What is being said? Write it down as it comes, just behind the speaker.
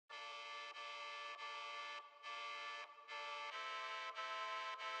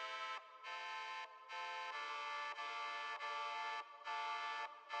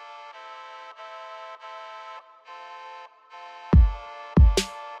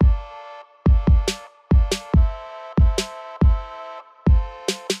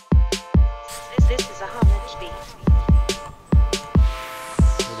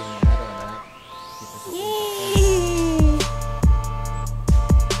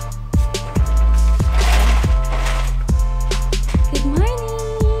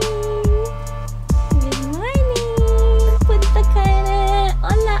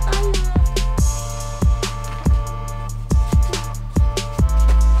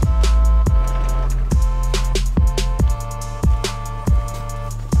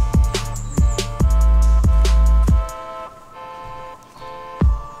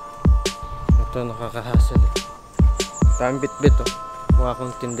nakaka-hassle eh. Parang bit-bit oh. Mukha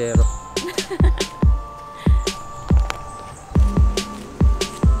akong tindero.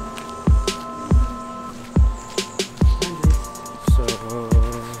 So,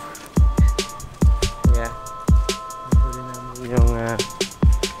 yeah. Huli namin yung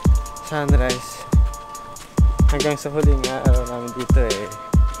sunrise. Hanggang sa huling araw namin dito eh,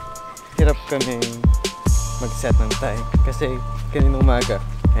 hirap kaming mag-set ng time. Kasi kanina umaga,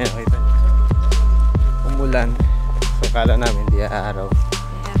 ayan, kita niyo, umulan. So kala namin di araw.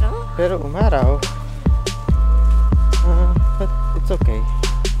 Pero umaraw. But it's okay.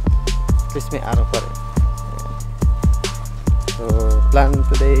 At least may araw pa rin. Ayan. So plan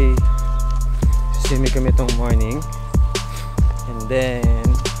today, swimming kami itong morning. And then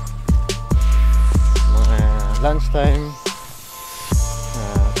mga lunchtime,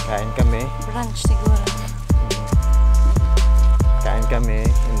 kain kami. Brunch siguro. Kain kami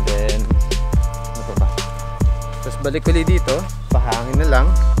and then ano pa ba? Tapos balik ulit dito, pahangin na lang,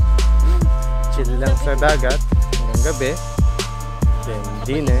 chill lang sa dagat hanggang gabi, then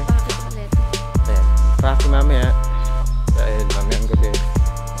dinner, then practice mamaya dahil mamayang gabi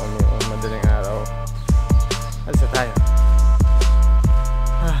o madaling araw alisa tayo.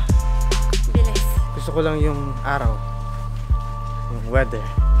 Bilis. Gusto ko lang yung araw, yung weather,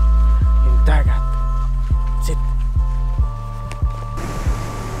 yung dagat. Sit.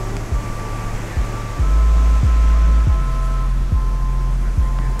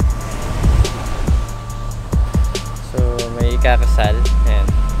 Kakasal. Ayan.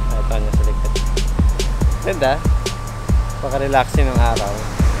 Ito niya sa likod. Ganda. Paka-relaxing ng araw.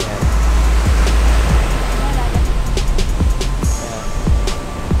 Ayan. Ayan. Ayan.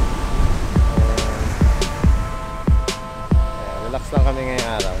 Relax lang kami ngayong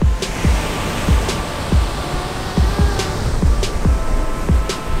araw.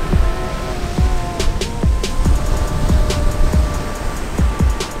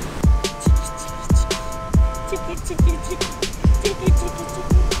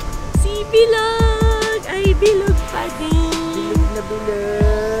 Bilog! Ay, bilog pa din! Bilog na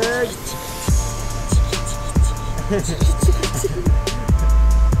bilog!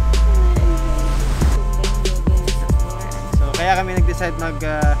 So, kaya kami nag-decide mag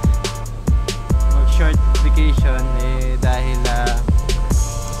short vacation eh, dahil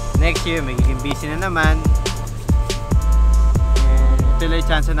next year magiging busy na naman. And ito lang yung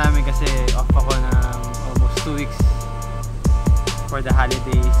chance namin kasi off ako ng almost 2 weeks for the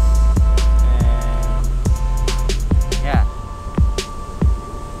holidays. Yeah.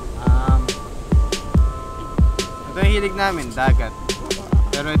 Ito yung hilig namin, dagat.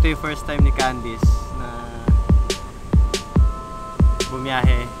 Pero ito yung first time ni Candice na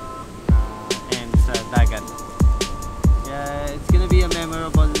bumiyahe and sa dagat. Yeah, it's gonna be a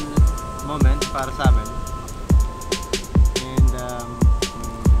memorable moment para sa amin. And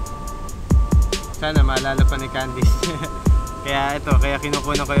sana maalala pa ni Candice. Kaya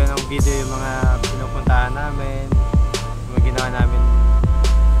kinukunan ko yun ng video yung mga pinupuntahan namin, yung ginawa namin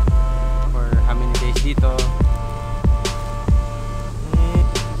for how many days dito.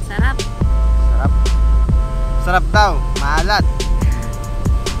 Sarap. Sarap. Sarap daw. Maalat.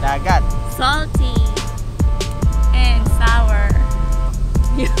 Dagat. Salty. And sour.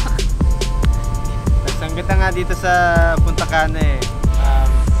 Nagsanggat na nga dito sa Punta Cana eh.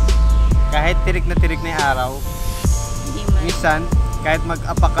 Kahit tirik na yung araw, minsan, kahit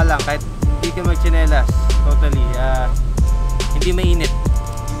mag-apak ka lang, kahit hindi ka mag-chinelas, totally, hindi mainit.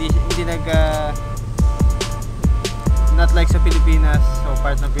 Hindi not like sa Pilipinas o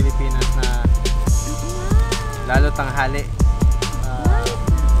part ng Pilipinas na lalo tanghali.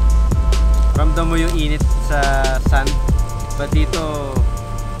 Ramdam mo yung init sa sun. But dito,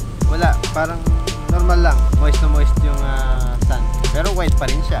 wala. Parang normal lang. Moist na moist yung sun. Pero white pa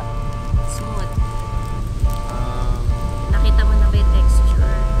rin siya. Smooth. Nakita mo na ba yung texture?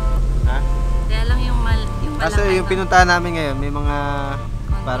 Ha? Kaya lang yung malangan. Kaso yung pinuntahan namin ngayon, may mga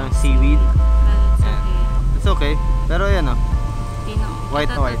parang seaweed. Okay. It's okay. Pero yan o.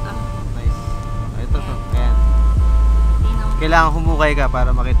 White na white. Nice. Ito to. Ayan. Kailangan humukay ka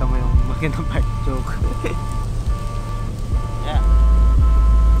para makita mo yung magandang part. Joke. Yeah.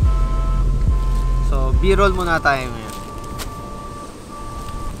 So, B-roll muna tayo ngayon.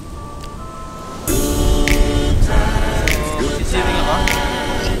 Sisiving ako?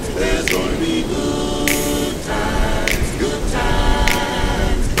 There's gonna be good times, good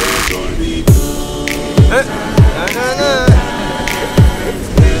times. There's gonna be good times.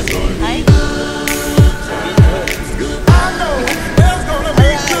 There's gonna be good times, good times. I know there's gonna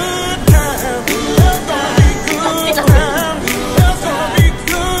be good times. There's gonna be good times. There's gonna be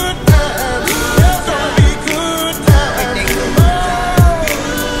good times.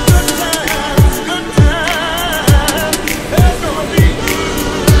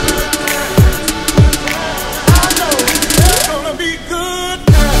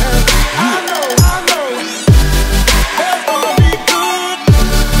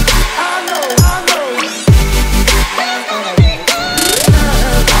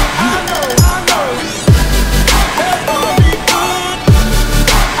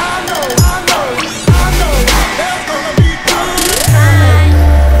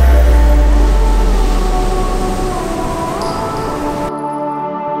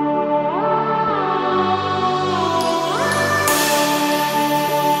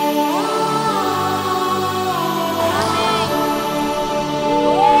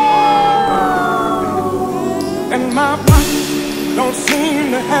 don't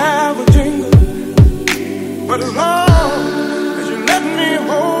seem to have a jingle, but as long as you let me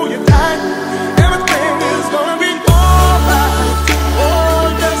hold you tight, everything is gonna be alright.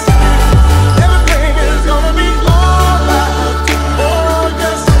 Oh yes, everything is gonna be alright. Oh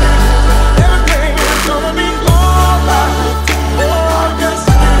yes, everything is gonna be alright. Oh yes,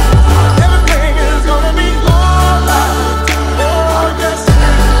 everything is gonna be alright. Oh yes,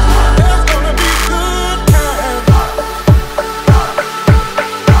 there's gonna be good times.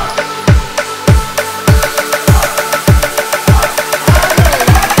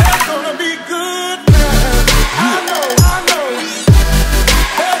 There's gonna be good times. I know.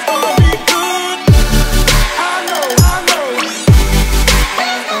 There's gonna be good. I know. There's gonna be good. I know.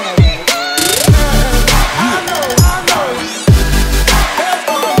 There's gonna be good. I know. There's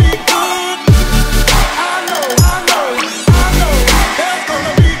gonna be good. I know. There's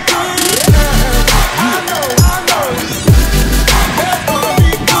gonna be good.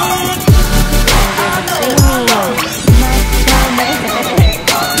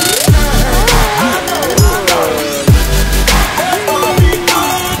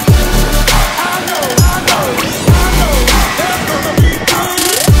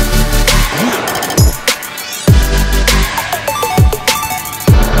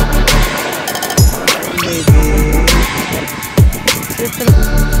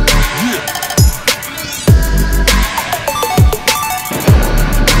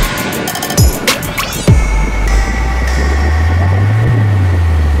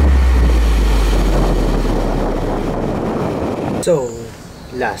 So,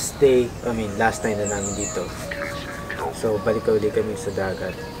 last night na namin dito. So, balik uli kami sa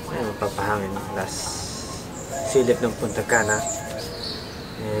dagat. Ayun, papahangin. Last silip ng Punta Cana.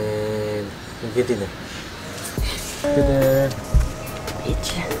 And, mag-dinner. Dinner.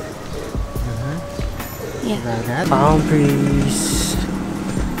 Beach. Yeah. Dagat. Palm trees.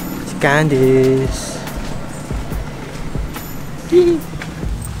 Si Candice.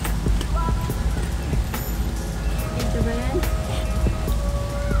 Ito ba yan?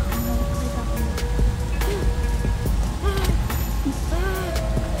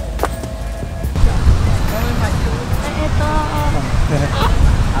 Ito.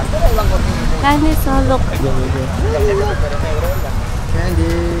 Candice, look.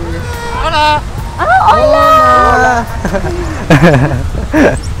 Candice. Ah, hola!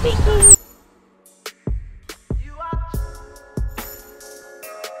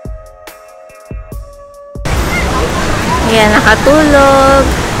 Ayan, nakatulog.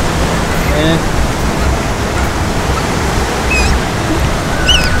 Ayan.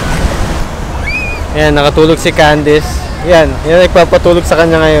 Ayan, nakatulog si Candice. Yan nagpapatulog sa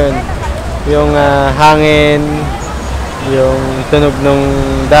kanya ngayon. Yung hangin, yung tunog ng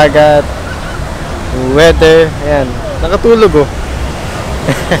dagat, yung weather. Ayan, nakatulog oh.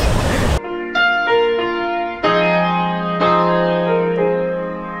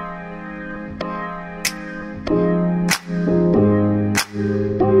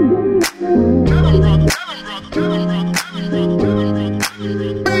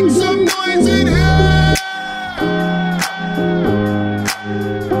 Make some noise in here.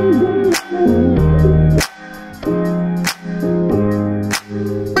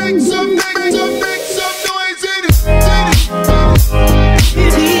 Make some noise in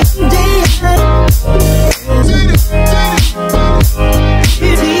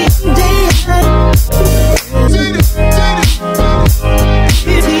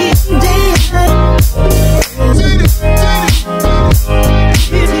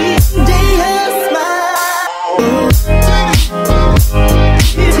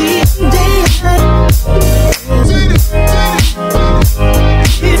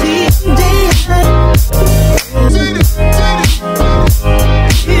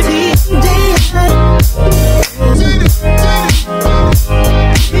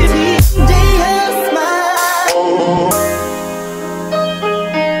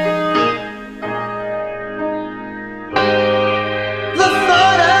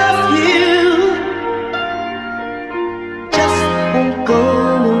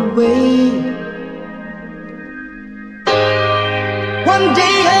One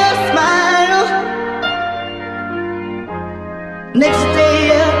day a smile, next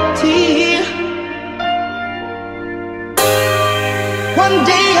day a tear. One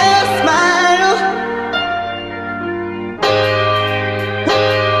day a smile,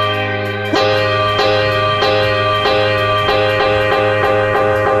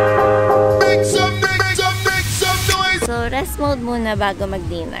 make some noise. So, rest mode muna bago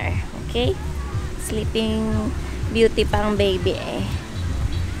mag-dinner. Okay? Sleeping beauty pang baby eh.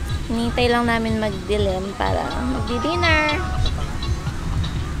 Hinihintay lang namin magdilim para magdi-dinner.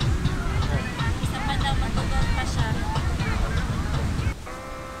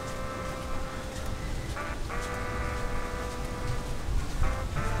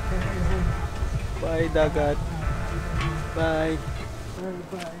 Bye, dagat. Bye.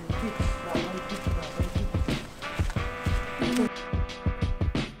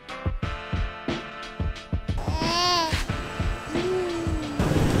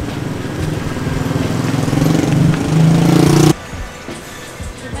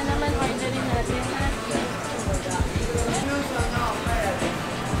 Diba naman orderin natin ha?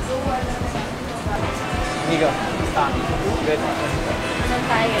 Nico. Good. Ano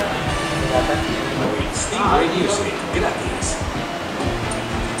tayo?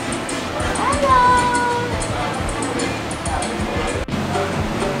 Hello!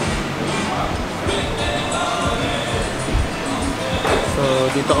 So,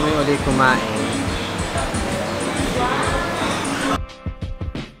 dito kami ulit kumain.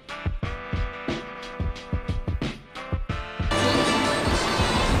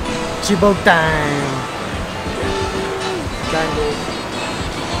 Chibog time! Candy.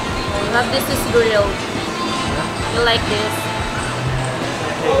 Love this is grilled. You like this?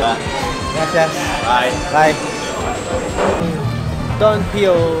 Gracias. Bye. Bye. Don't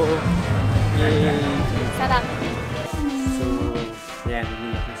peel. Yay. Sarap. So, yan,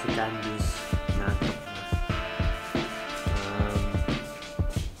 umiyak na si Candice. Nantok na.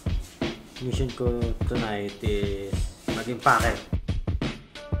 Mission ko tonight is maging packet.